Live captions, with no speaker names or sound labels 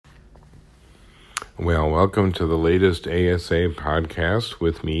Well, welcome to the latest ASA podcast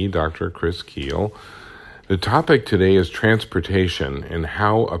with me, Dr. Chris Keel. The topic today is transportation and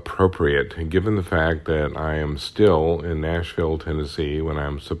how appropriate, given the fact that I am still in Nashville, Tennessee, when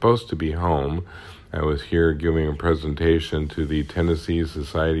I'm supposed to be home. I was here giving a presentation to the Tennessee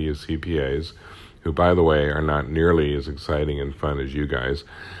Society of CPAs, who, by the way, are not nearly as exciting and fun as you guys.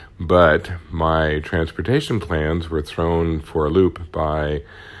 But my transportation plans were thrown for a loop by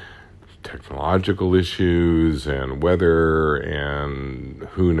technological issues and weather and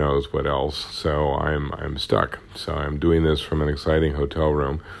who knows what else. So I'm stuck. So I'm doing this from an exciting hotel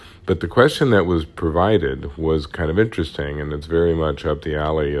room. But the question that was provided was kind of interesting, and it's very much up the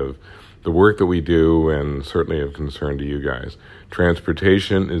alley of the work that we do and certainly of concern to you guys.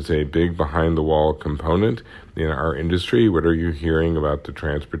 Transportation is a big behind-the-wall component in our industry. What are you hearing about the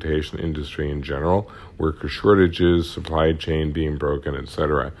transportation industry in general? Worker shortages, supply chain being broken,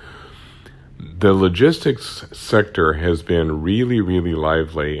 etc. The logistics sector has been really, really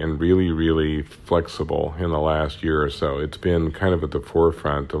lively and really, really flexible in the last year or so. It's been kind of at the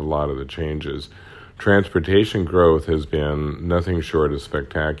forefront of a lot of the changes. Transportation growth has been nothing short of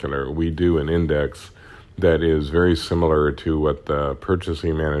spectacular. We do an index that is very similar to what the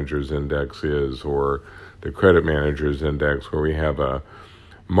Purchasing Managers Index is or the Credit Managers Index, where we have a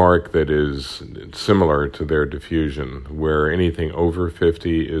mark that is similar to their diffusion, where anything over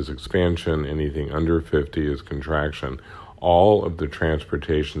 50 is expansion, anything under 50 is contraction. All of the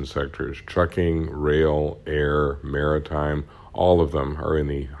transportation sectors, trucking, rail, air, maritime, all of them are in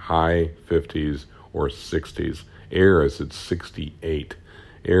the high 50s or 60s. Air is at 68.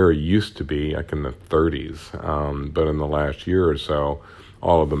 Air used to be like in the 30s, but in the last year or so,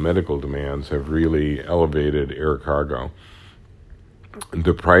 all of the medical demands have really elevated air cargo.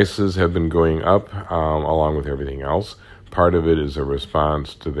 The prices have been going up along with everything else. Part of it is a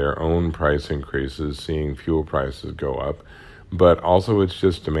response to their own price increases, seeing fuel prices go up, but also it's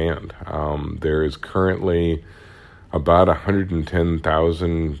just demand. There is currently about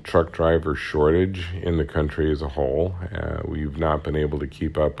 110,000 truck driver shortage in the country as a whole. We've not been able to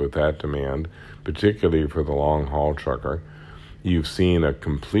keep up with that demand, particularly for the long-haul trucker. You've seen a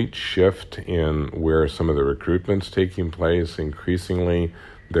complete shift in where some of the recruitment's taking place. Increasingly,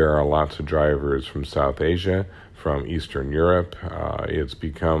 there are lots of drivers from South Asia, from Eastern Europe. It's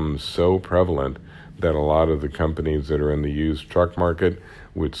become so prevalent that a lot of the companies that are in the used truck market,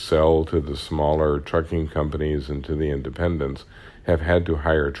 which sell to the smaller trucking companies and to the independents, have had to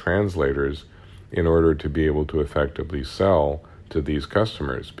hire translators in order to be able to effectively sell to these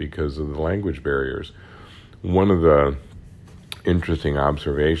customers because of the language barriers. One of the interesting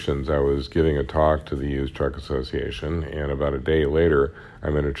observations, I was giving a talk to the Used Truck Association, and about a day later,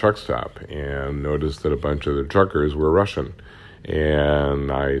 I'm in a truck stop and noticed that a bunch of the truckers were Russian.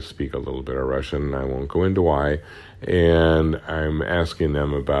 And I speak a little bit of Russian, I won't go into why, and I'm asking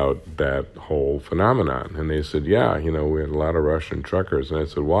them about that whole phenomenon. And they said, yeah, we had a lot of Russian truckers. And I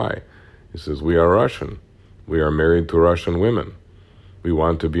said, why? He says, we are Russian. We are married to Russian women. We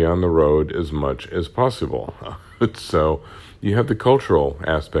want to be on the road as much as possible. So you have the cultural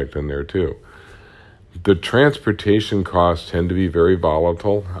aspect in there too. The transportation costs tend to be very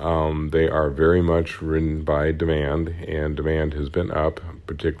volatile. They are very much ridden by demand, and demand has been up,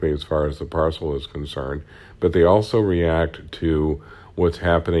 particularly as far as the parcel is concerned. But they also react to what's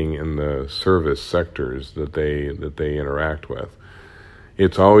happening in the service sectors that they interact with.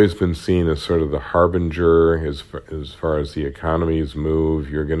 It's always been seen as sort of the harbinger as far as the economies move.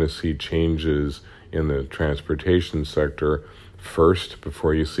 You're going to see changes in the transportation sector first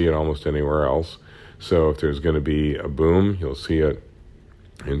before you see it almost anywhere else. So if there's going to be a boom, you'll see it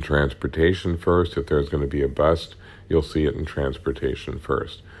in transportation first. If there's going to be a bust, you'll see it in transportation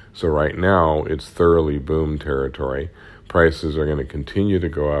first. So right now, it's thoroughly boom territory. Prices are going to continue to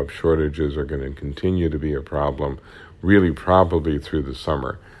go up. Shortages are going to continue to be a problem, really probably through the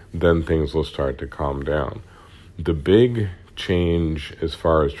summer. Then things will start to calm down. The big change as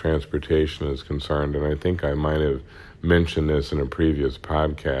far as transportation is concerned, and I think I might have mentioned this in a previous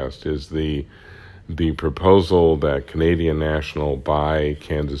podcast, is the proposal that Canadian National buy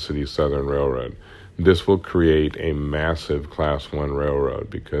Kansas City Southern Railroad. This will create a massive Class 1 railroad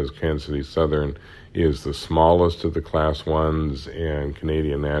because Kansas City Southern is the smallest of the Class 1s and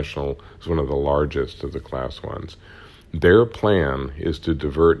Canadian National is one of the largest of the Class 1s. Their plan is to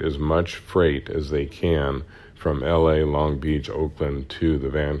divert as much freight as they can from LA, Long Beach, Oakland to the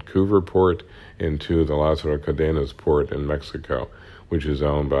Vancouver port and to the Lázaro Cárdenas port in Mexico, which is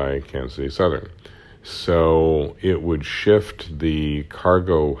owned by Kansas City Southern. So it would shift the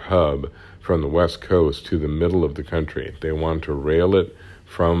cargo hub from the West Coast to the middle of the country. They want to rail it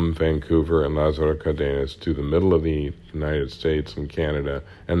from Vancouver and Lázaro Cárdenas to the middle of the United States and Canada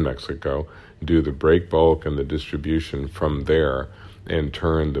and Mexico, do the break bulk and the distribution from there, and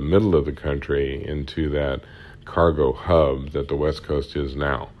turn the middle of the country into that cargo hub that the West Coast is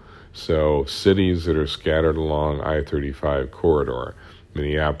now. So cities that are scattered along I-35 corridor,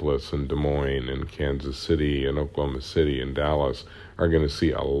 Minneapolis and Des Moines and Kansas City and Oklahoma City and Dallas, are going to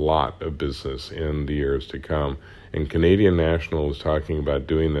see a lot of business in the years to come. And Canadian National is talking about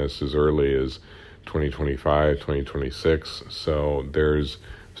doing this as early as 2025, 2026. So there's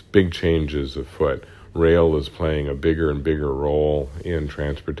big changes afoot. Rail is playing a bigger and bigger role in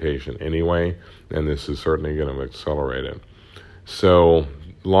transportation anyway, and this is certainly going to accelerate it. So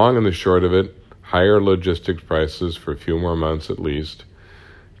long and the short of it, higher logistics prices for a few more months at least,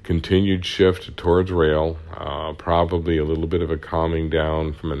 continued shift towards rail, probably a little bit of a calming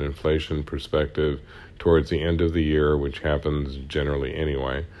down from an inflation perspective towards the end of the year, which happens generally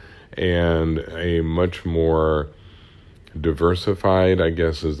anyway, and a much more diversified, I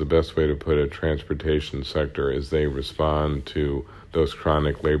guess is the best way to put it, transportation sector as they respond to those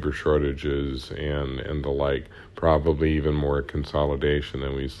chronic labor shortages and the like, probably even more consolidation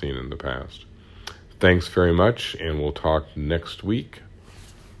than we've seen in the past. Thanks very much, and we'll talk next week.